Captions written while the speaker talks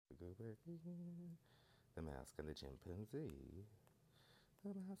working. The mask and the chimpanzee.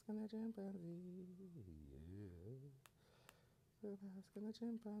 The mask and the chimpanzee. Yeah. The mask and the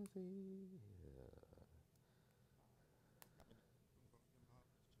chimpanzee. Yeah.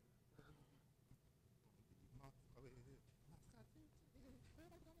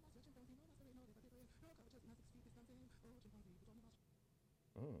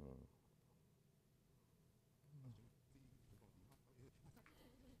 Mm.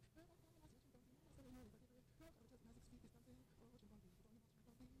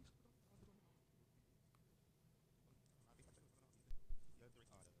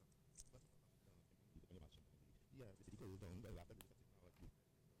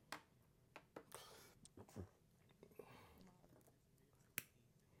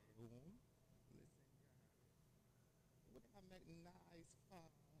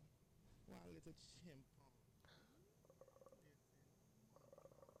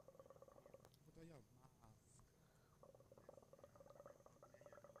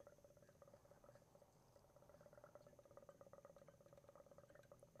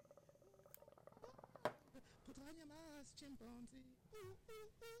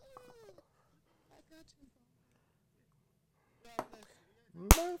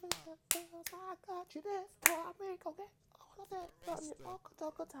 Moving the bills, I got you this time. We gon' get all of it from you all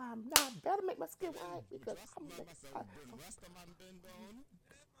the time. Now I better make my skin right because I'm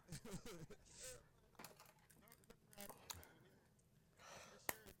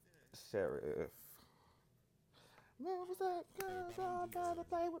Sheriff. Movies that girls all gotta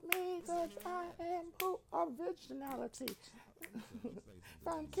play with me cause I am who originality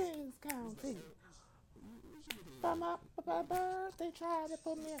from Kings County. From my birth, they tried to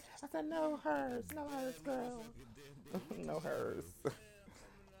put me in. I said, no hers, no hers, girl. No hers.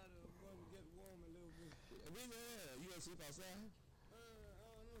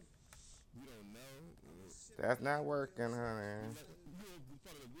 That's not working, honey.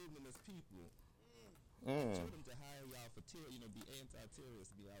 Mm.